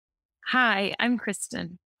Hi, I'm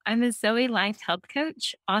Kristen. I'm a Zoe Life Health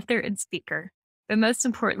Coach, author, and speaker. But most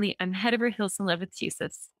importantly, I'm head over heels in love with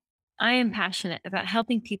Jesus. I am passionate about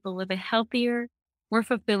helping people live a healthier, more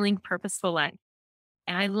fulfilling, purposeful life.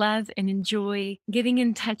 And I love and enjoy getting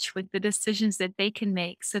in touch with the decisions that they can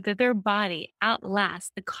make so that their body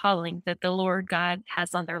outlasts the calling that the Lord God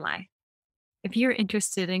has on their life. If you're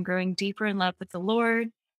interested in growing deeper in love with the Lord,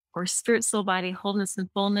 or spirit, soul, body, wholeness, and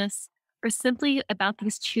fullness, or simply about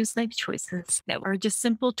these choose life choices that are just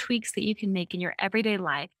simple tweaks that you can make in your everyday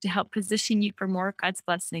life to help position you for more of God's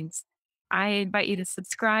blessings, I invite you to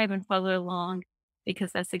subscribe and follow along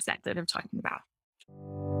because that's exactly what I'm talking about.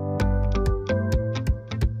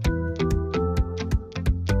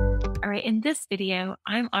 All right, in this video,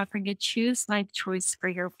 I'm offering a choose life choice for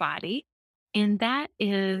your body. And that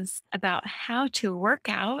is about how to work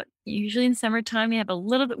out. Usually in summertime, you have a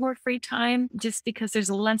little bit more free time just because there's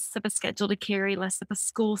less of a schedule to carry, less of a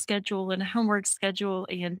school schedule and a homework schedule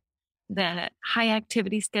and the high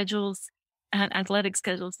activity schedules and athletic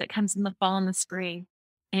schedules that comes in the fall and the spring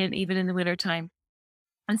and even in the wintertime.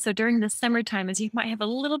 And so during the summertime, as you might have a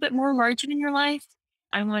little bit more margin in your life,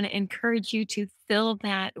 I want to encourage you to fill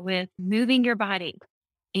that with moving your body.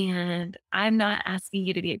 And I'm not asking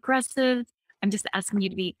you to be aggressive. I'm just asking you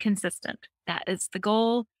to be consistent. That is the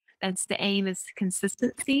goal. That's the aim is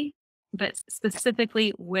consistency, but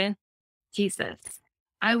specifically with Jesus.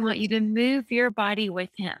 I want you to move your body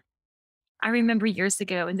with him. I remember years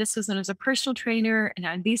ago, and this was when I was a personal trainer,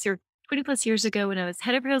 and these are 20 plus years ago when I was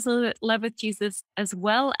head of heels in love with Jesus, as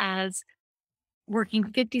well as working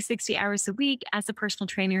 50, 60 hours a week as a personal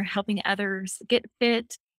trainer, helping others get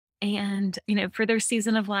fit and, for their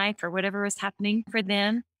season of life or whatever was happening for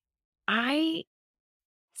them. I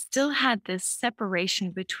still had this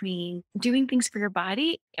separation between doing things for your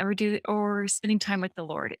body or spending time with the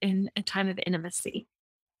Lord in a time of intimacy.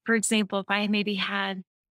 For example, if I maybe had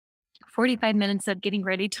 45 minutes of getting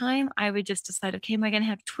ready time, I would just decide, okay, am I going to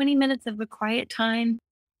have 20 minutes of a quiet time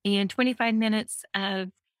and 25 minutes of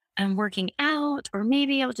working out? Or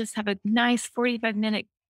maybe I'll just have a nice 45-minute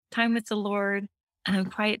time with the Lord,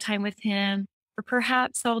 quiet time with him. Or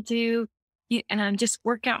perhaps I'll do, and just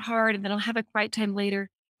work out hard and then I'll have a quiet time later.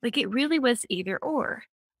 Like it really was either or.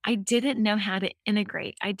 I didn't know how to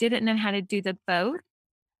integrate. I didn't know how to do the both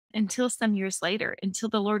until some years later, until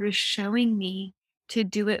the Lord was showing me to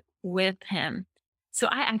do it with him. So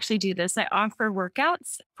I actually do this. I offer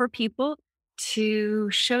workouts for people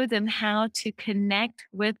to show them how to connect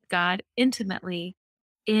with God intimately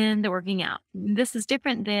in the working out. This is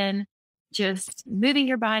different than just moving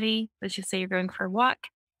your body. Let's just say you're going for a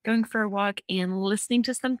walk and listening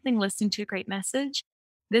to something, listening to a great message.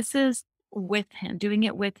 This is with him, doing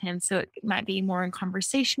it with him. So it might be more in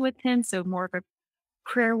conversation with him. So more of a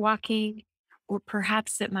prayer walking, or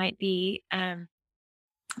perhaps it might be,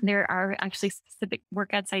 there are actually specific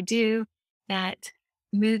workouts I do that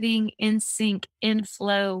moving in sync, in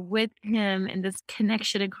flow with him and this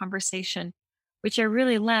connection and conversation, which I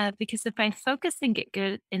really love because if I focus and get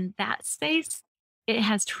good in that space, it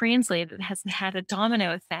has translated, it has had a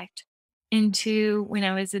domino effect into when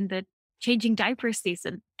I was in the changing diaper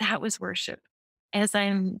season. That was worship. As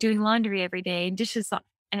I'm doing laundry every day and dishes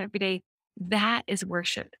every day, that is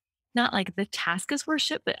worship. Not like the task is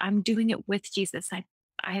worship, but I'm doing it with Jesus.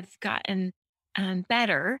 I've gotten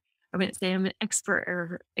better. I wouldn't say I'm an expert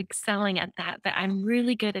or excelling at that, but I'm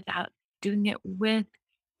really good about doing it with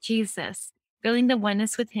Jesus, feeling the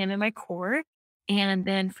oneness with him in my core. And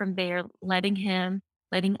then from there, letting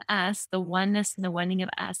us, the oneness and the one of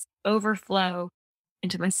us overflow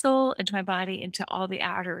into my soul, into my body, into all the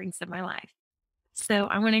outer rings of my life. So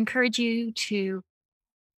I want to encourage you to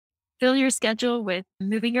fill your schedule with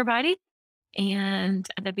moving your body. And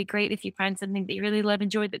that'd be great if you find something that you really love,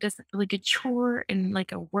 enjoy, that doesn't feel like a chore and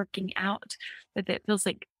like a working out, but that feels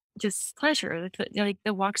like just pleasure. Like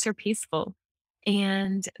the walks are peaceful.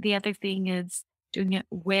 And the other thing is doing it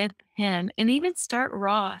with him, and even start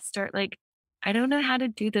raw, start like, I don't know how to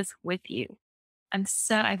do this with you.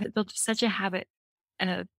 I've built such a habit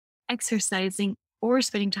of exercising or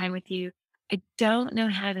spending time with you. I don't know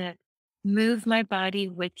how to move my body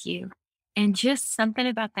with you. And just something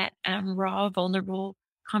about that raw, vulnerable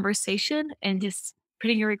conversation and just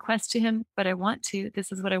putting your request to him, but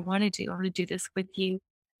this is what I want to do. I want to do this with you.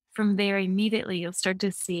 From there, immediately you'll start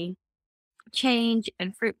to see change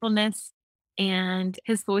and fruitfulness, and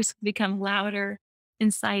his voice will become louder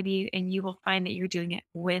inside you, and you will find that you're doing it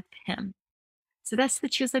with him. So that's the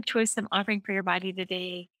choose life choice I'm offering for your body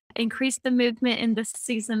today. Increase the movement in this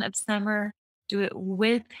season of summer. Do it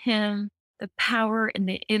with him, the power and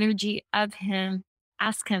the energy of him.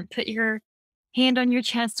 Ask him, put your hand on your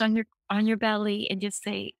chest, on your belly and just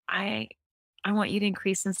say, I want you to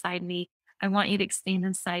increase inside me. I want you to expand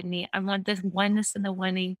inside me. I want this oneness and the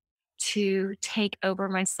wanting to take over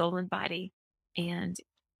my soul and body. And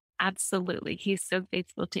absolutely, he's so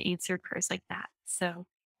faithful to answer prayers like that. So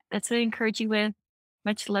that's what I encourage you with.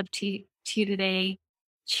 Much love to you today.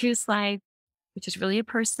 Choose life, which is really a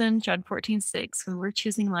person. John 14:6. When we're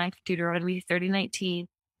choosing life, Deuteronomy 30:19,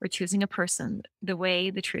 we're choosing a person, the way,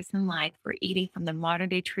 the truth, and life. We're eating from the modern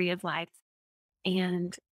day tree of life.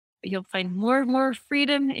 And you'll find more and more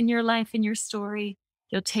freedom in your life, in your story.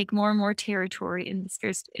 You'll take more and more territory in the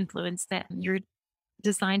sphere's influence that you're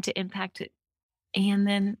designed to impact it. And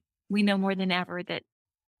then we know more than ever that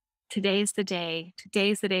today is the day. Today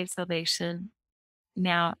is the day of salvation.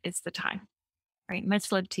 Now is the time. Right.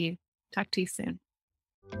 Much love to you. Talk to you soon.